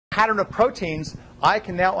pattern of proteins, I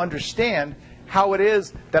can now understand how it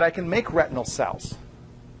is that I can make retinal cells.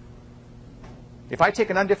 If I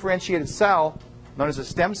take an undifferentiated cell, known as a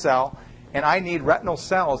stem cell, and I need retinal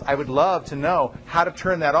cells, I would love to know how to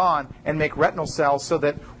turn that on and make retinal cells so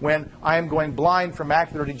that when I am going blind from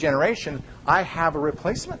macular degeneration, I have a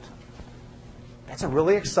replacement. That's a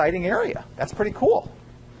really exciting area. That's pretty cool.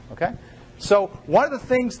 Okay? So one of the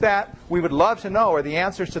things that we would love to know are the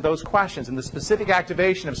answers to those questions and the specific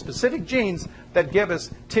activation of specific genes that give us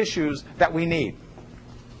tissues that we need.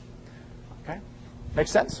 Okay? Make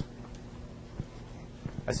sense?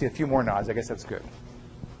 I see a few more nods. I guess that's good.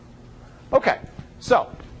 Okay, so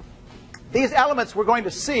these elements we're going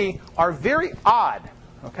to see are very odd.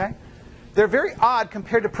 Okay? They're very odd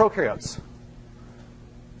compared to prokaryotes.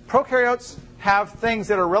 Prokaryotes have things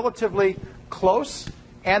that are relatively close,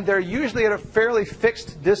 and they're usually at a fairly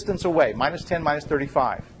fixed distance away, -10,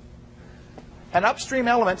 -35. An upstream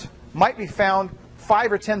element might be found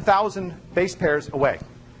 5 or 10,000 base pairs away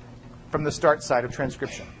from the start site of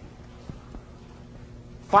transcription.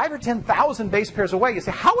 5 or 10,000 base pairs away. You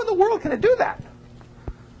say, how in the world can it do that?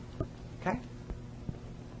 Okay.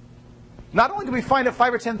 Not only do we find it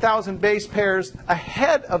 5 or 10,000 base pairs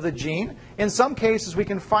ahead of the gene, in some cases we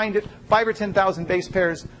can find it 5 or 10,000 base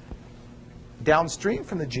pairs downstream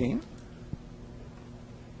from the gene.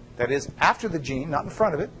 That is, after the gene, not in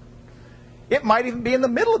front of it. It might even be in the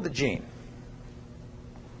middle of the gene.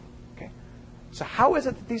 Okay. So how is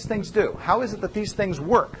it that these things do? How is it that these things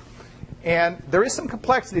work? And there is some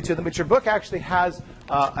complexity to them, but your book actually has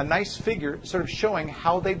a nice figure sort of showing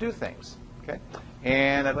how they do things. Okay?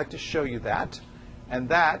 And I'd like to show you that. And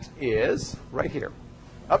that is right here.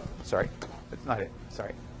 Oh, sorry. That's not it.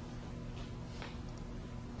 Sorry.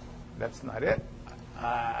 That's not it.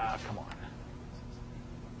 Come on.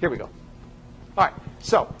 Here we go. All right.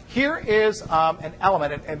 So here is an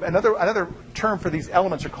element. And another term for these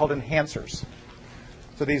elements are called enhancers.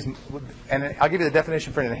 So these, and I'll give you the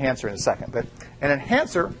definition for an enhancer in a second. But an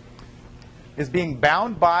enhancer is being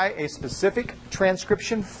bound by a specific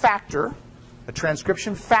transcription factor. A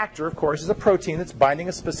transcription factor, of course, is a protein that's binding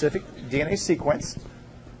a specific DNA sequence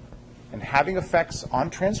and having effects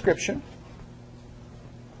on transcription.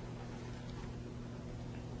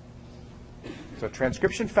 So a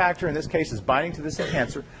transcription factor, in this case, is binding to this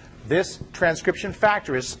enhancer. This transcription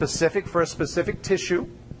factor is specific for a specific tissue.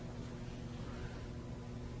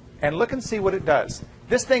 And look and see what it does.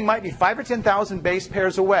 This thing might be 5 or 10,000 base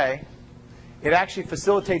pairs away. It actually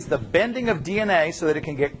facilitates the bending of DNA so that it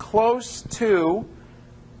can get close to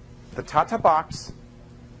the Tata box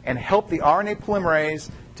and help the RNA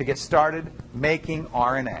polymerase to get started making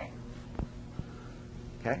RNA.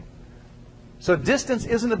 Okay? So distance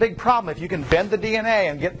isn't a big problem if you can bend the DNA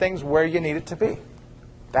and get things where you need it to be.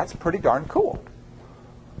 That's pretty darn cool.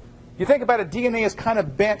 You think about it, DNA is kind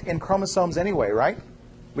of bent in chromosomes anyway, right?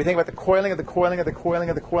 We think about the coiling of the coiling of the coiling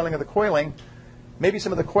of the coiling of the coiling. Maybe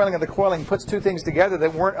some of the coiling of the coiling puts two things together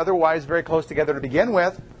that weren't otherwise very close together to begin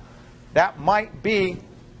with. That might be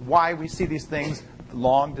why we see these things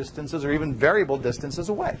long distances or even variable distances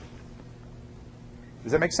away.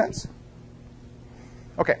 Does that make sense?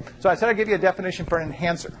 Okay, so I said I'd give you a definition for an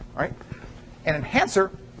enhancer. All right? An enhancer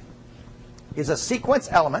is a sequence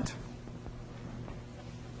element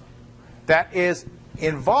that is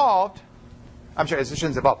involved. I'm sorry, it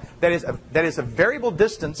shouldn't involve. That is a variable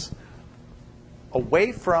distance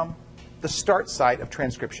away from the start site of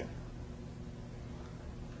transcription.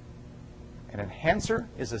 An enhancer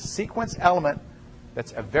is a sequence element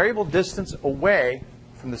that's a variable distance away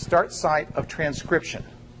from the start site of transcription.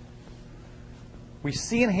 We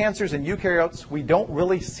see enhancers in eukaryotes. We don't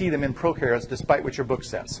really see them in prokaryotes, despite what your book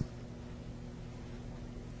says.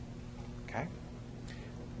 Okay?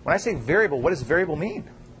 When I say variable, what does variable mean?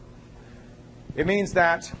 It means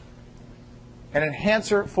that an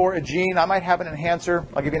enhancer for a gene, I might have an enhancer.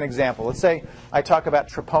 I'll give you an example. Let's say I talk about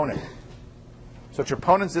troponin. So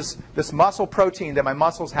troponin is this muscle protein that my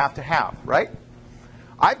muscles have to have, right?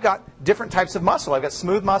 I've got different types of muscle. I've got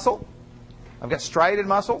smooth muscle. I've got striated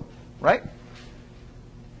muscle, right?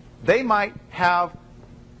 They might have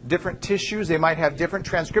different tissues. They might have different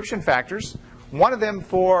transcription factors. One of them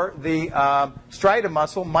for the striated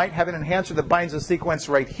muscle might have an enhancer that binds a sequence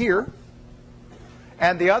right here.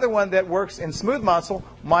 And the other one that works in smooth muscle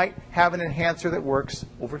might have an enhancer that works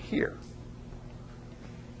over here.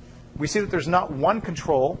 We see that there's not one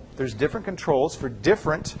control. There's different controls for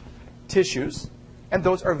different tissues. And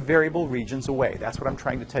those are variable regions away. That's what I'm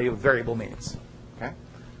trying to tell you variable means. Okay?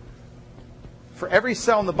 For every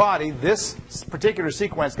cell in the body, this particular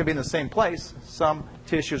sequence can be in the same place. Some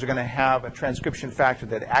tissues are going to have a transcription factor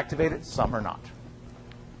that activate it. Some are not.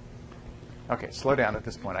 Okay, slow down at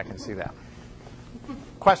this point. I can see that.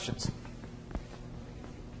 Questions?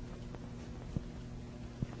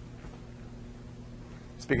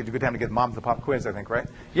 Speaking of a good time to get Mom the pop quiz, I think, right?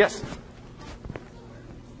 Yes?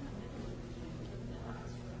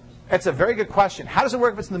 It's a very good question. How does it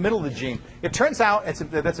work if it's in the middle of the gene? It turns out,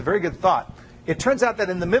 that's a very good thought. It turns out that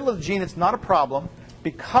in the middle of the gene, it's not a problem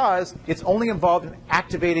because it's only involved in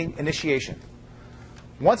activating initiation.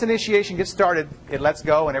 Once initiation gets started, it lets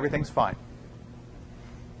go and everything's fine.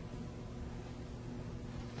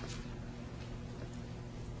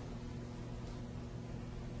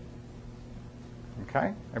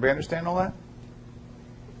 Okay? Everybody understand all that?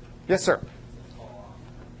 Yes, sir.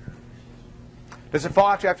 Does it fall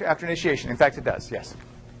after initiation? In fact, it does, yes.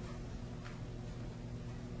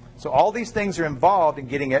 So all these things are involved in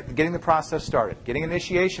getting the process started, getting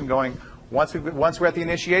initiation going. Once we're at the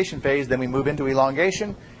initiation phase, then we move into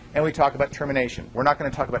elongation, and we talk about termination. We're not going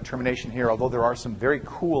to talk about termination here, although there are some very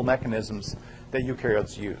cool mechanisms that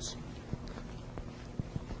eukaryotes use.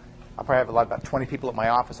 I'll probably have about 20 people at my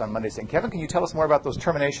office on Monday saying, Kevin, can you tell us more about those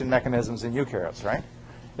termination mechanisms in eukaryotes, right?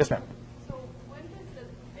 Yes, ma'am. So when does the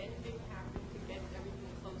bending happen to get everything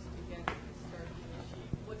close together to start the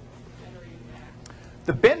initiate? What's generating that?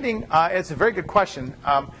 The bending, it's a very good question.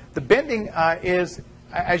 The bending is,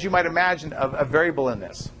 as you might imagine, a variable in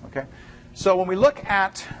this. Okay, so when we look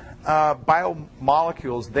at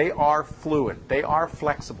biomolecules, they are fluid. They are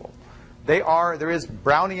flexible. There is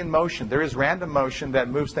Brownian motion. There is random motion that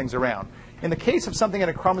moves things around. In the case of something in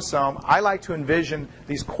a chromosome, I like to envision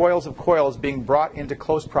these coils of coils being brought into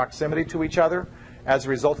close proximity to each other as a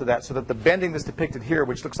result of that, so that the bending that's depicted here,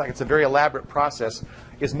 which looks like it's a very elaborate process,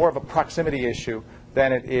 is more of a proximity issue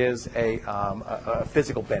than it is a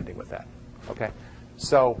physical bending with that. Okay,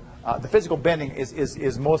 so the physical bending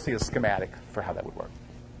is mostly a schematic for how that would work.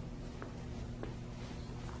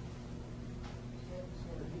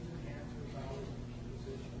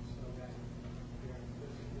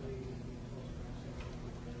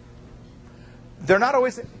 They're not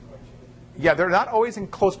always, yeah, they're not always in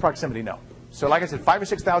close proximity, no. So like I said, 5,000 or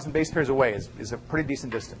 6,000 base pairs away is a pretty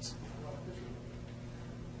decent distance.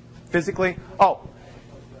 Physically? Oh,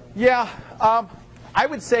 yeah. I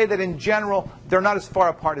would say that in general, they're not as far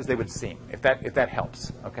apart as they would seem, if that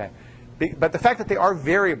helps. Okay. But the fact that they are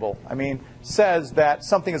variable, I mean, says that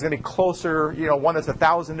something is going to be closer, you know, one that's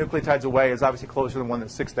 1,000 nucleotides away is obviously closer than one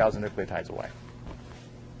that's 6,000 nucleotides away.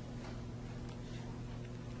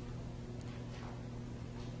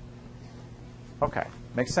 Okay.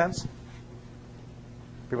 Makes sense?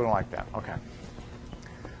 People don't like that. Okay.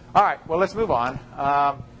 All right. Well, let's move on.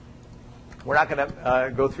 We're not going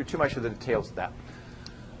to go through too much of the details of that.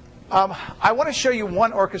 I want to show you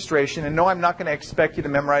one orchestration, and no, I'm not going to expect you to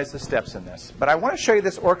memorize the steps in this. But I want to show you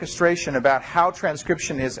this orchestration about how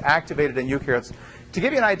transcription is activated in eukaryotes to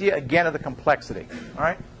give you an idea, again, of the complexity. All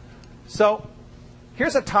right? So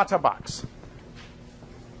here's a Tata box.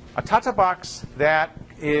 A Tata box that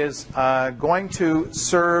is going to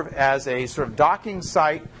serve as a sort of docking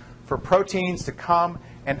site for proteins to come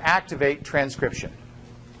and activate transcription.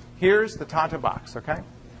 Here's the Tata box, okay?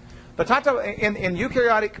 The Tata, in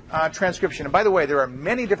eukaryotic transcription, and by the way, there are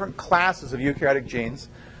many different classes of eukaryotic genes,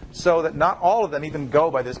 so that not all of them even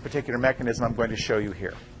go by this particular mechanism I'm going to show you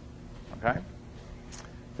here, okay?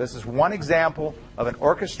 This is one example of an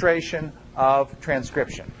orchestration of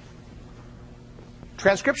transcription.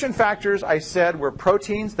 Transcription factors, I said, were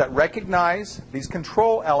proteins that recognize these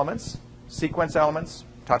control elements, sequence elements,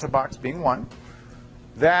 Tata box being one,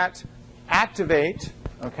 that activate,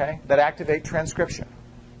 okay, that activate transcription.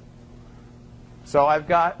 So I've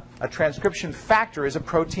got a transcription factor is a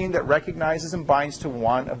protein that recognizes and binds to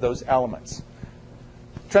one of those elements.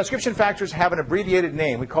 Transcription factors have an abbreviated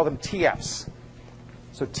name. We call them TFs.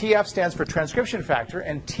 So TF stands for transcription factor,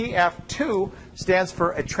 and TF2 stands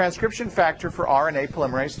for a transcription factor for RNA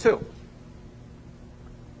polymerase II.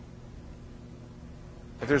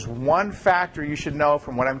 If there's one factor you should know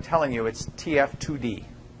from what I'm telling you, it's TF2D.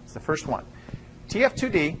 It's the first one.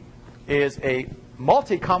 TF2D is a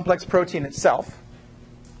multi-complex protein itself.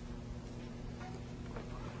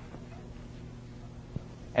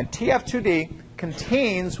 And TF2D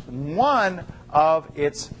contains one of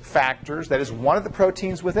its factors, that is one of the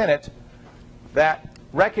proteins within it, that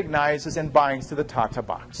recognizes and binds to the Tata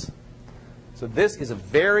box. So this is a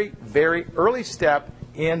very, very early step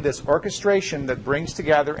in this orchestration that brings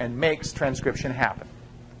together and makes transcription happen.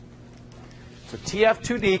 So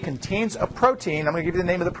TF2D contains a protein, I'm going to give you the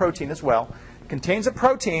name of the protein as well, contains a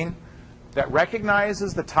protein that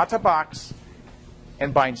recognizes the Tata box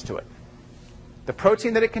and binds to it. The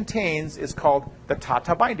protein that it contains is called the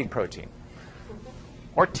Tata binding protein,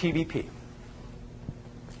 or TBP.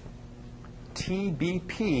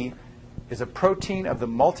 TBP is a protein of the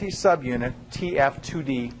multi-subunit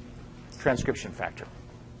TF2D transcription factor.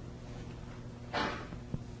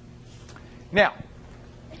 Now,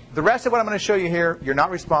 the rest of what I'm going to show you here, you're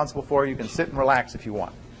not responsible for. You can sit and relax if you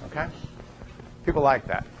want. Okay? People like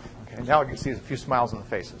that. Okay? Now I can see a few smiles on the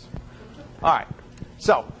faces. All right.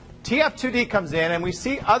 So TF2D comes in, and we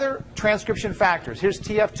see other transcription factors. Here's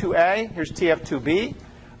TF2A. Here's TF2B.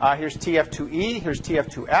 Here's TF2E. Here's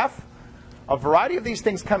TF2F. A variety of these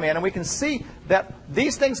things come in, and we can see that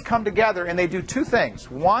these things come together, and they do two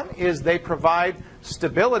things. One is they provide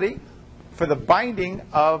stability for the binding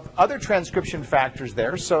of other transcription factors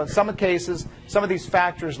there. So in some cases, some of these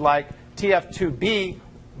factors like TF2B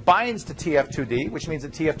binds to TF2D, which means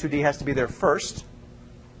that TF2D has to be there first.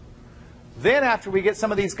 Then after we get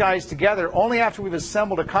some of these guys together, only after we've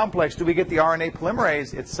assembled a complex do we get the RNA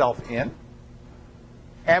polymerase itself in.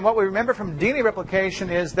 And what we remember from DNA replication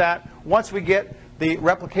is that once we get the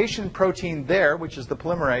replication protein there, which is the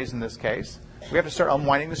polymerase in this case, we have to start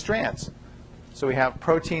unwinding the strands. So we have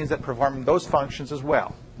proteins that perform those functions as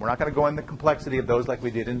well. We're not going to go into the complexity of those like we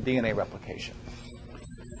did in DNA replication.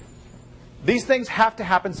 These things have to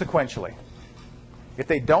happen sequentially. If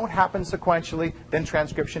they don't happen sequentially, then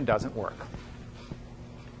transcription doesn't work.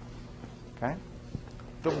 Okay?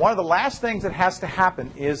 One of the last things that has to happen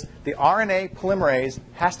is the RNA polymerase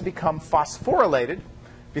has to become phosphorylated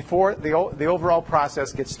before the overall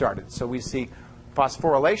process gets started. So we see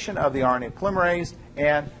phosphorylation of the RNA polymerase,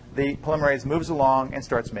 and the polymerase moves along and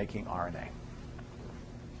starts making RNA.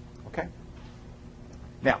 Okay?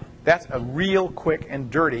 Now, that's a real quick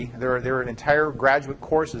and dirty. There are entire graduate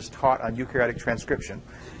courses taught on eukaryotic transcription.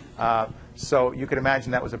 So you could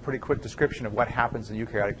imagine that was a pretty quick description of what happens in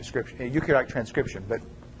eukaryotic transcription. But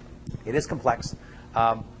it is complex.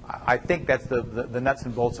 I think that's the nuts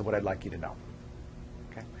and bolts of what I'd like you to know.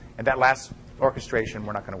 Okay? And that last orchestration,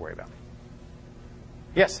 we're not going to worry about.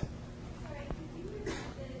 Yes?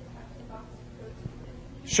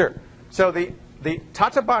 Sure. So the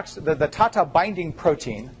Tata binding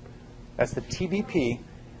protein, that's the TBP,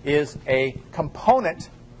 is a component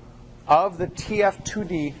of the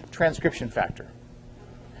TF2D transcription factor.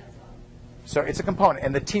 So it's a component,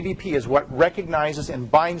 and the TBP is what recognizes and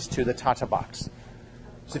binds to the Tata box.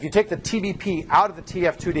 So if you take the TBP out of the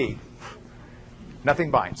TF2D,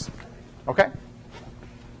 nothing binds. Okay?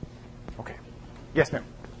 Okay. Yes, ma'am.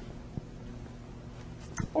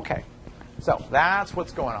 Okay. So that's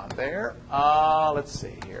what's going on there. Let's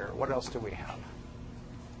see here. What else do we have?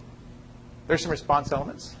 There's some response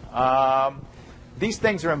elements. These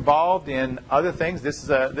things are involved in other things. This is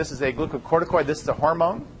a glucocorticoid. This is a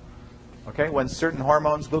hormone. Okay, when certain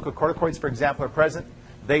hormones, glucocorticoids, for example, are present,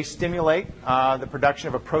 they stimulate the production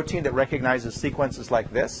of a protein that recognizes sequences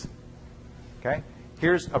like this. Okay,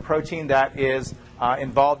 here's a protein that is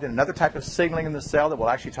involved in another type of signaling in the cell that we'll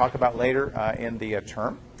actually talk about later in the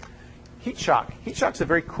term. Heat shock. Heat shock is a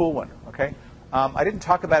very cool one. Okay, I didn't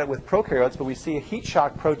talk about it with prokaryotes, but we see heat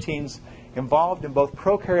shock proteins involved in both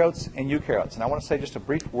prokaryotes and eukaryotes, and I want to say just a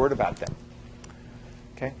brief word about them.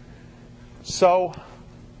 Okay, so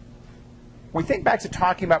when we think back to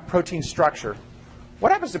talking about protein structure,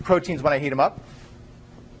 what happens to proteins when I heat them up?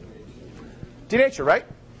 Denature, right?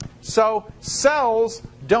 So cells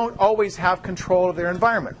don't always have control of their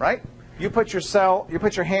environment, right? You put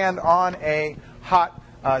your hand on a hot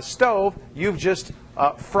stove, you've just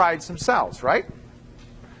fried some cells, right?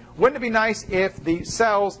 Wouldn't it be nice if the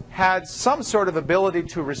cells had some sort of ability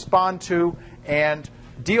to respond to and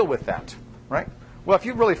deal with that, right? Well, if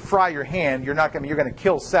you really fry your hand, you're going to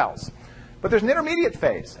kill cells. But there's an intermediate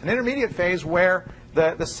phase where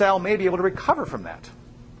the cell may be able to recover from that.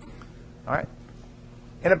 All right?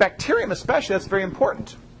 In a bacterium especially, that's very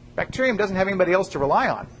important. Bacterium doesn't have anybody else to rely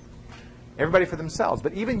on. Everybody for themselves.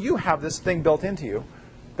 But even you have this thing built into you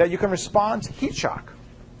that you can respond to heat shock.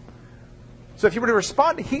 So if you were to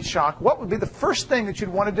respond to heat shock, what would be the first thing that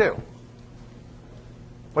you'd want to do?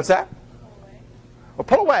 What's that? Well,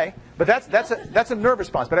 pull away. But that's a nerve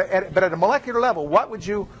response. But at a molecular level, what would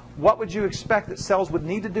you expect that cells would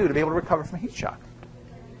need to do to be able to recover from heat shock?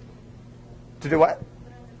 To do what?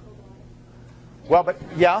 Well, but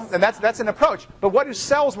yeah, and that's an approach. But what do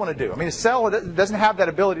cells want to do? I mean, a cell doesn't have that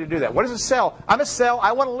ability to do that. What is a cell? I'm a cell.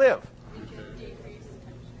 I want to live.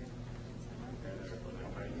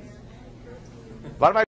 A lot of